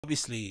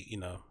obviously,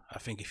 I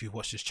think if you've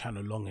watched this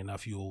channel long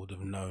enough, you would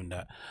have known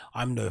that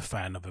I'm no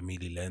fan of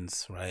Amelie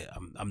Lenz, right?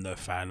 I'm no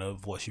fan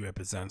of what she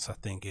represents. I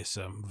think it's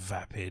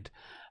vapid,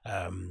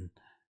 um,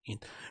 in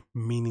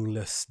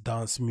meaningless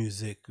dance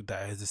music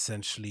that is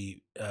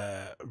essentially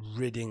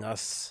ridding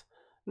us,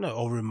 no,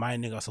 or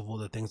reminding us of all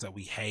the things that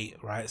we hate,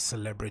 right?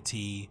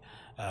 Celebrity,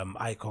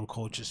 icon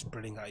culture,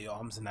 spreading out your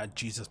arms in that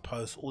Jesus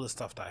pose, all the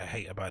stuff that I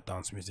hate about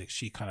dance music.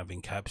 She kind of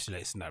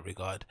encapsulates in that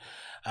regard.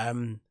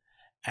 Um,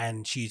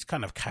 and she's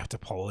kind of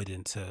catapulted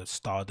into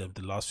stardom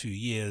the last few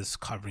years,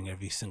 covering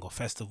every single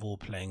festival,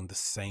 playing the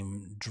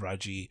same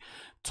drudgy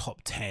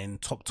top 10,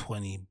 top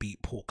 20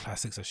 beatport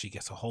classics that she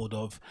gets a hold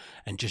of,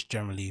 and just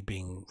generally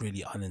being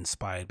really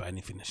uninspired by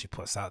anything that she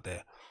puts out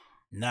there.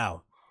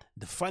 Now,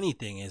 the funny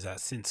thing is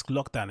that since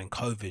lockdown and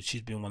COVID,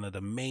 she's been one of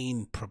the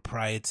main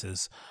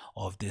proprietors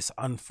of this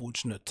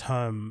unfortunate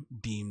term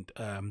deemed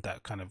that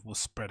kind of was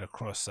spread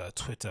across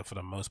Twitter for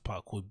the most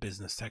part, called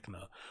business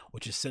techno,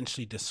 which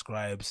essentially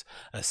describes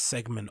a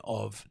segment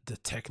of the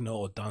techno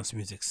or dance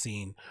music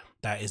scene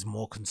that is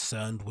more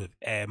concerned with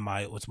air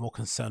miles, or it's more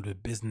concerned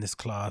with business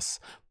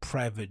class,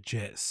 private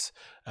jets,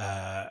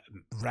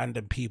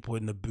 random people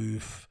in the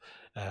booth,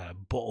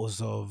 bottles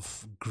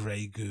of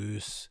Grey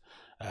Goose,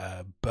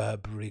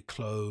 Burberry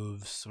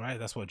clothes, right?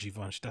 That's what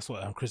Givenchy, that's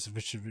what Chris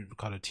Richard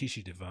Ricardo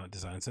Tisci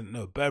designs. And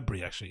no,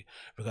 Burberry actually,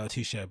 Ricardo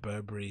Tisci,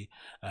 Burberry,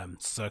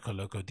 Circo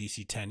Loco,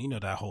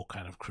 DC10, that whole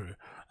kind of crew.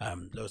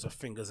 Loads of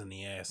fingers in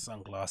the air,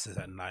 sunglasses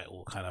at night,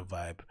 all kind of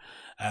vibe.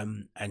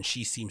 And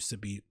she seems to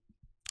be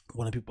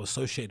one of the people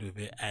associated with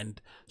it,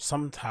 and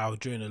somehow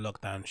during the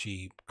lockdown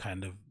she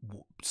kind of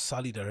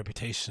sullied her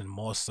reputation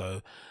more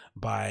so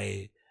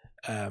by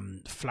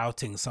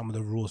flouting some of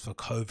the rules for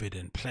COVID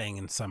and playing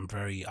in some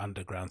very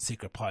underground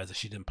secret parties that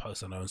she didn't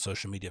post on her own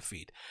social media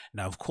feed.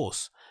 Now, of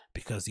course,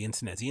 because the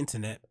internet's the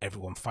internet,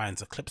 everyone finds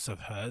the clips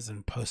of hers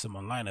and posts them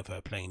online of her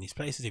playing in these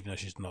places, even though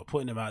she's not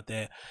putting them out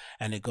there.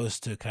 And it goes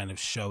to kind of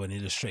show and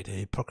illustrate the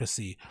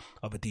hypocrisy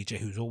of a DJ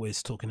who's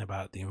always talking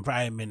about the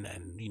environment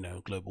and,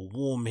 global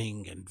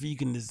warming and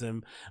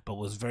veganism, but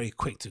was very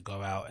quick to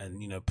go out and,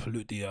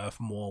 pollute the earth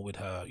more with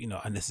her,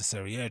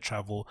 unnecessary air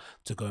travel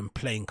to go and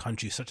play in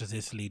countries such as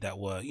Italy that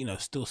were,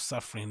 still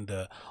suffering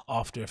the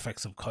after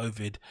effects of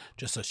COVID,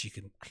 just so she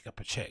can pick up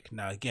a check.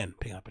 Now, again,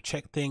 picking up a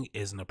check thing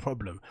isn't a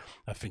problem.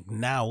 I think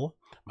now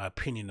my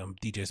opinion on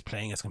DJs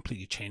playing has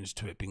completely changed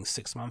to it being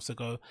 6 months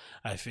ago.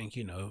 I think,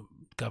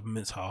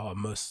 governments are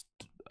most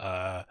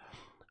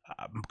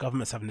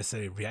governments haven't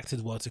necessarily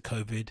reacted well to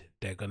COVID.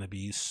 They're going to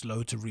be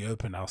slow to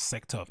reopen our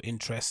sector of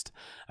interest.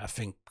 I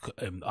think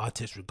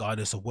artists,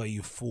 regardless of where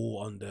you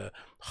fall on the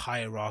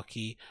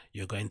hierarchy,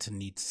 you're going to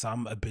need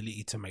some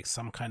ability to make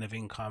some kind of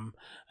income.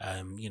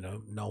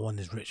 No one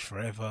is rich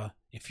forever.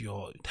 If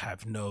you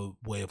have no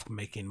way of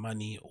making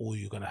money, all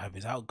you're going to have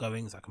is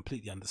outgoings. I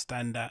completely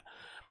understand that,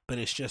 but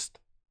it's just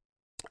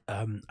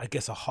I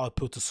guess a hard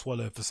pill to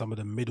swallow for some of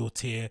the middle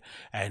tier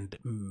and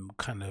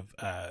kind of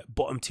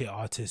bottom tier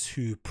artists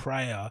who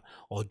prior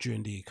or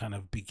during the kind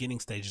of beginning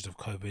stages of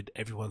COVID,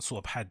 everyone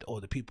sort of had,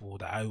 or the people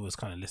that I was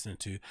kind of listening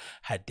to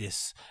had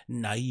this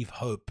naive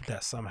hope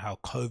that somehow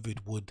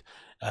COVID would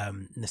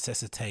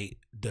necessitate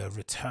the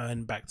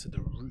return back to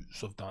the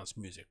roots of dance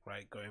music,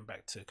 right? Going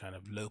back to kind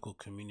of local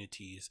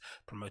communities,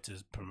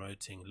 promoters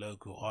promoting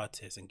local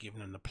artists and giving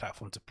them the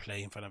platform to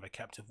play in front of a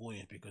captive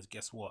audience. Because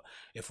guess what?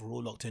 If we're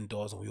all locked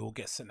indoors and we all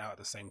get sent out at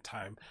the same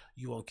time,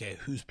 you won't care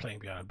who's playing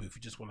behind a booth.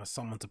 You just want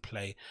someone to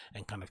play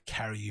and kind of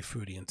carry you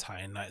through the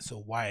entire night.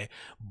 So why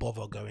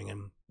bother going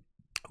and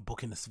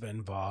booking a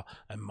Sven Var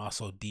and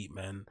Marcel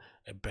Dietman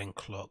and Ben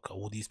Clock,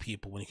 all these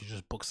people, when you could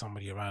just book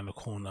somebody around the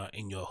corner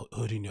in your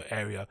hood, in your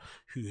area,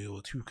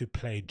 who could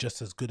play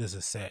just as good as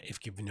a set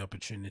if given the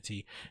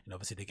opportunity, and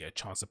obviously they get a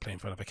chance to play in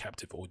front of a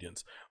captive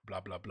audience,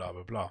 blah blah blah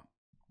blah blah.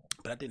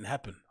 But that didn't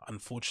happen.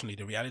 Unfortunately,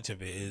 the reality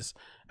of it is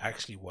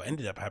actually what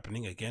ended up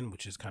happening again,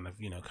 which is kind of,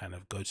 kind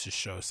of goes to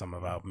show some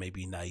of our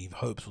maybe naive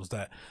hopes, was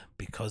that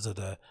because of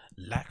the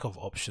lack of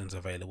options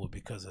available,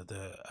 because of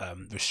the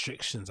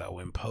restrictions that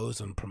were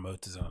imposed on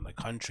promoters and on the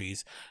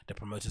countries, the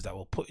promoters that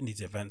were putting these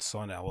events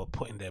on, that were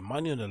putting their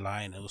money on the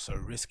line and also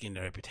risking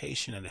their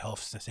reputation and the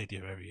health and safety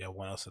of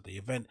everyone else at the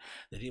event,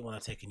 they didn't want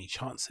to take any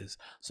chances.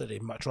 So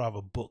they'd much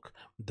rather book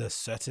the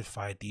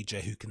certified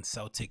DJ who can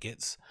sell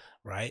tickets,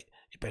 right,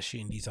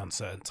 especially in these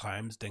uncertain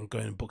times, then go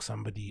and book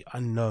somebody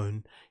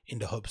unknown in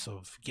the hopes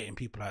of getting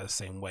people out the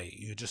same way.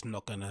 You're just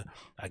not gonna,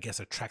 I guess,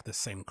 attract the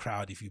same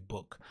crowd if you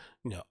book,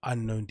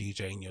 unknown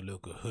DJ in your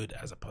local hood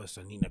as opposed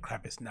to Nina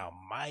Kravitz. Now,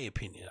 my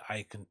opinion,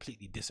 I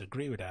completely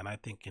disagree with that, and I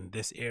think in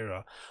this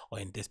era or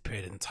in this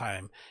period in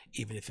time,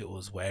 even if it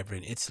was wherever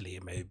in Italy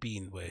it may have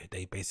been, where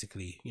they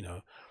basically,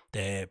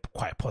 they're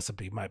quite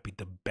possibly might be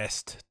the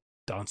best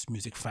dance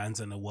music fans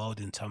in the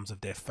world in terms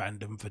of their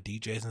fandom for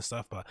DJs and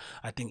stuff, but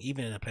I think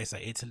even in a place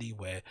like Italy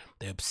where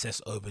they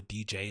obsess over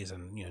DJs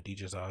and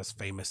DJs are as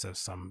famous as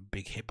some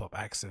big hip-hop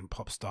acts and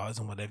pop stars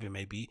and whatever it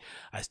may be,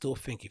 I still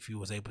think if you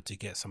was able to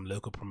get some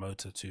local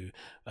promoter to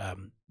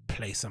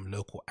play some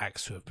local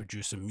acts who have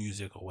produced some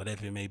music or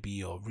whatever it may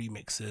be, or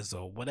remixes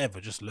or whatever,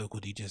 just local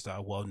DJs that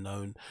are well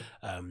known,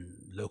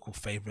 local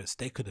favorites.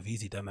 They could have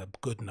easily done a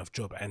good enough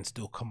job and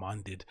still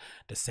commanded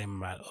the same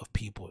amount of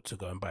people to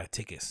go and buy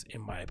tickets,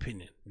 in my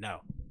opinion.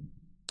 Now,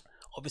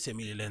 obviously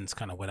Amelie Lenz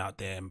kind of went out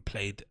there and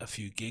played a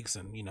few gigs,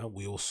 and you know,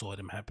 we all saw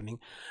them happening.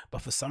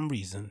 But for some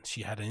reason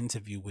she had an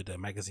interview with a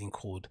magazine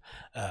called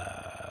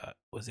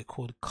was it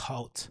called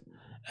Kultblut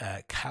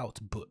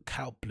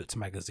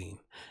magazine,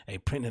 a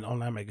print and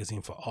online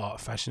magazine for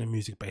art, fashion and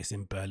music based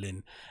in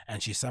Berlin.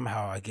 And she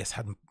somehow, I guess,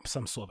 had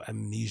some sort of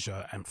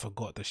amnesia and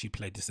forgot that she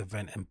played this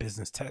event, and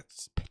Business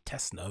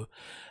Tesno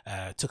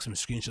took some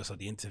screenshots of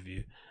the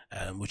interview,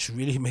 which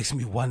really makes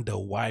me wonder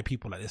why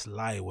people like this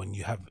lie when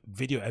you have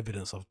video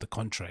evidence of the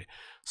contrary.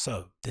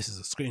 So this is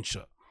a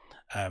screenshot.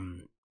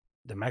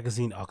 The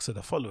magazine asks her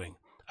the following: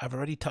 I've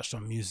already touched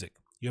on music.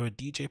 You're a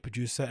DJ,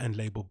 producer and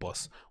label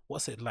boss.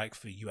 What's it like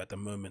for you at the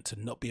moment to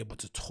not be able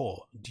to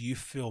tour? Do you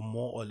feel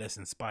more or less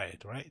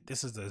inspired? Right?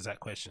 This is the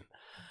exact question.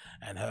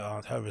 And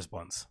her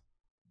response: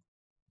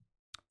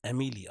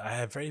 Amelie, I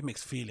have very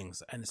mixed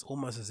feelings, and it's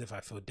almost as if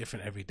I feel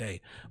different every day.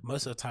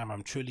 Most of the time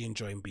I'm truly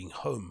enjoying being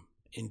home,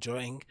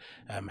 enjoying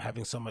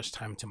having so much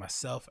time to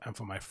myself and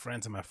for my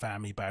friends and my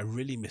family, but I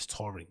really miss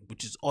touring,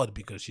 which is odd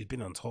because she's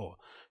been on tour.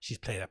 She's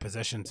played at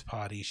Possessions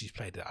party, she's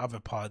played at other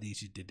parties,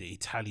 she did the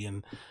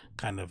Italian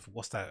kind of,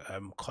 what's that,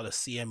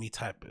 Colosseum-y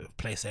type of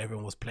place that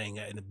everyone was playing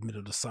at in the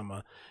middle of the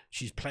summer.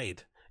 She's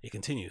played. It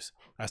continues.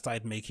 I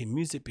started making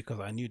music because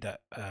I knew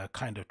that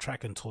kind of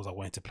track and tours I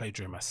wanted to play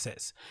during my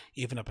sets.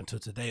 Even up until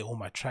today, all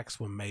my tracks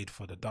were made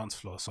for the dance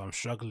floor, so I'm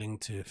struggling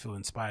to feel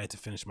inspired to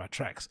finish my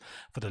tracks.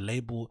 For the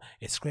label,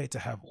 it's great to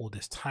have all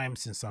this time,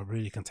 since I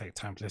really can take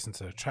time to listen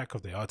to the track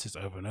of the artist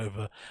over and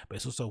over, but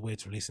it's also weird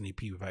to release an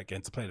EP without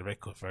getting to play the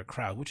record for a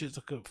crowd, which is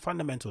like a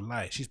fundamental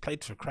lie. She's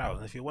played for a crowd,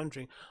 and if you're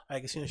wondering, I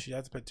guess, you know, she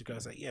has played to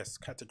crowds, like, yes,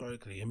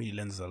 categorically, Amelie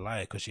Lenz is a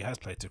liar because she has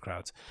played to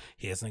crowds.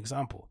 Here's an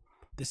example.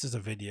 This is a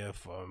video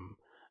from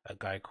a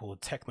guy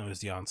called Techno is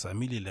the Answer.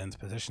 Amelie Lenz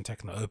Possession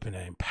Techno open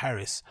air in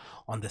Paris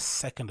on the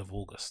 2nd of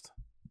August.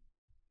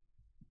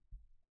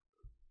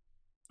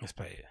 Let's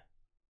play it.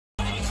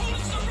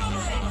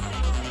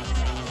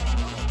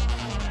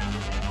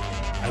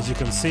 As you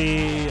can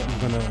see,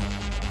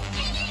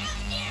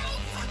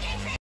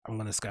 I'm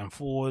gonna scan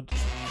forward.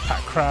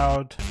 Packed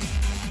crowd.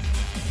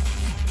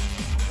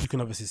 You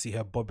can obviously see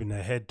her bobbing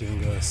her head,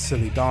 doing a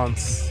silly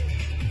dance.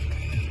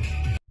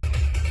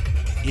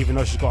 Even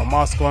though she's got a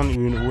mask on,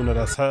 you all know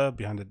that's her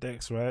behind the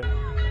decks, right?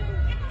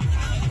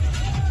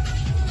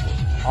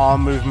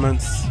 Arm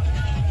movements,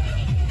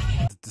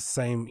 the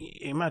same.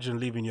 Imagine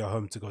leaving your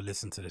home to go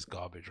listen to this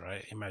garbage,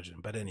 right?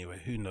 Imagine. But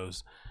anyway, who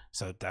knows?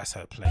 So that's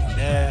her playing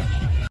there.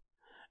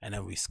 And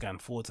then we scan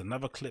forward to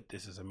another clip.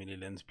 This is Amelie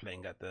Lenz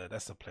playing at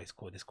that's the place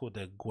called, it's called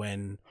the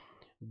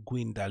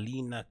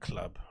Guindalina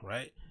Club,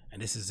 right?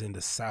 And this is in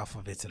the south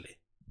of Italy.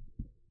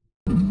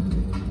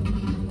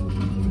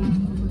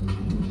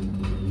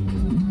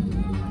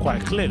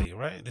 Quite clearly,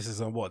 right? This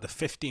is on what, the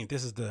 15th.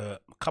 This is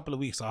the couple of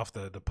weeks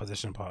after the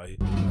Possession party.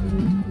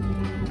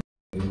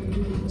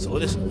 So all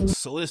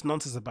this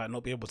nonsense about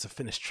not being able to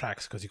finish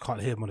tracks because you can't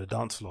hear them on the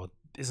dance floor.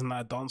 Isn't that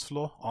a dance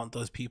floor? Aren't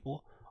those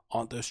people?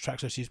 Aren't those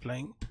tracks that she's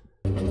playing?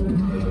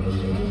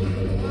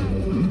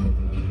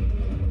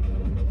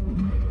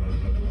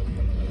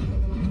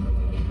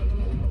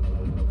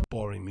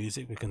 Boring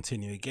music. We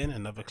continue again.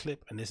 Another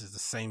clip, and this is the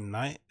same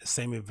night, the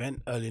same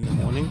event, early in the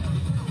morning.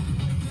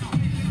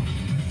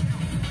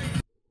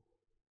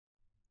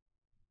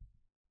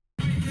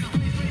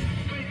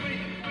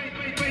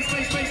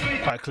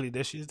 Quite clearly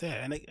there she's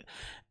there,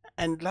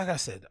 and like I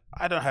said,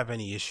 I don't have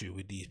any issue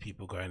with these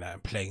people going out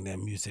and playing their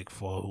music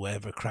for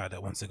whoever crowd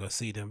that wants to go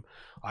see them.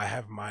 I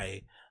have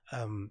my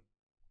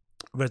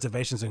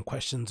reservations and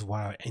questions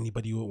why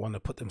anybody would want to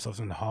put themselves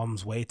in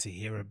harm's way to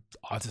hear an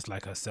artist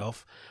like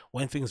herself.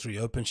 When things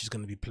reopen, she's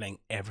going to be playing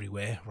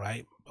everywhere,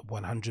 right?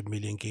 100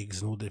 million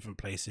gigs in all different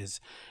places.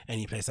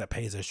 Any place that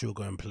pays her, she'll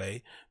go and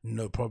play,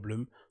 no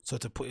problem. So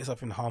to put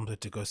yourself in harm's way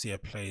to go see her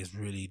play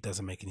really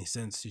doesn't make any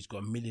sense. She's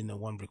got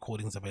 1,000,001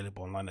 recordings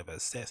available online of her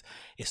sets.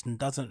 It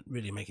doesn't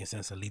really make any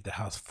sense to leave the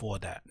house for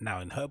that.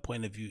 Now, in her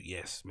point of view,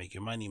 yes, make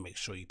your money, make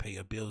sure you pay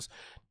your bills,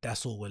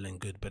 that's all well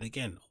and good, but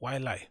again, why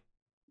lie?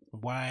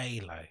 Why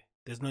lie?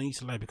 There's no need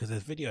to lie because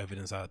there's video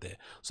evidence out there.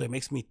 So it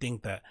makes me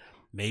think that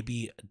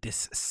maybe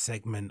this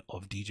segment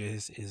of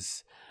DJs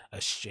is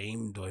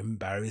ashamed or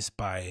embarrassed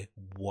by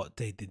what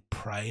they did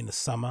prior in the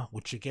summer,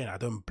 which again, I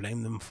don't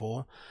blame them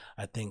for.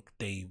 I think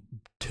they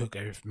took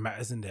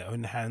matters in their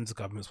own hands.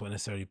 Governments weren't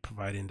necessarily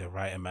providing the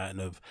right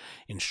amount of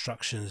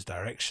instructions,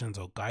 directions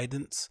or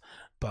guidance.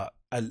 But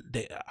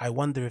I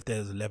wonder if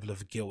there's a level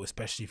of guilt,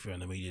 especially for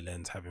an Amelie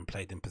Lenz, having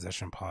played in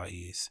Possession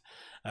parties,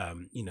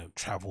 you know,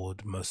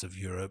 traveled most of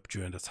Europe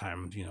during the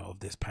time, you know, of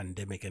this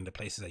pandemic, and the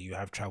places that you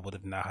have traveled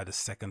have now had a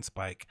second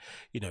spike.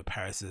 You know,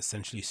 Paris is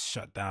essentially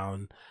shut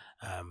down.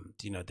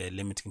 You know, they're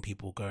limiting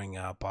people going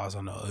out, bars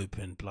are not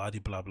open, blah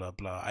blah blah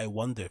blah. I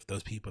wonder if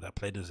those people that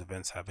play those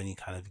events have any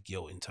kind of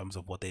guilt in terms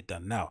of what they've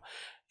done. Now,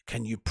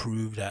 Can you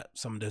prove that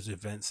some of those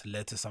events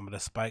led to some of the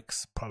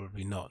spikes?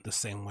 Probably not. The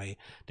same way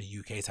the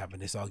UK is having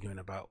this argument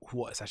about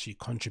what is actually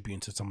contributing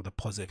to some of the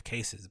positive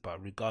cases.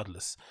 But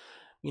regardless,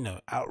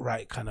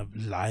 outright kind of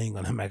lying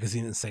on a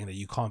magazine and saying that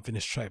you can't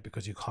finish track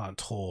because you can't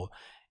tour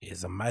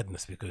is a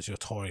madness, because you're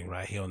touring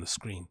right here on the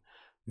screen.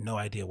 No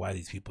idea why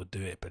these people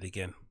do it, but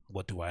again,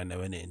 what do I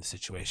know in the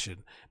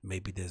situation?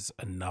 Maybe there's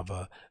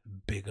another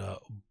bigger,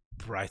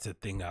 brighter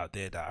thing out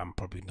there that I'm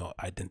probably not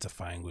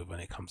identifying with when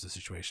it comes to the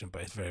situation,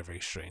 but it's very, very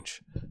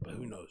strange. But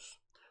who knows?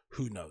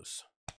 Who knows?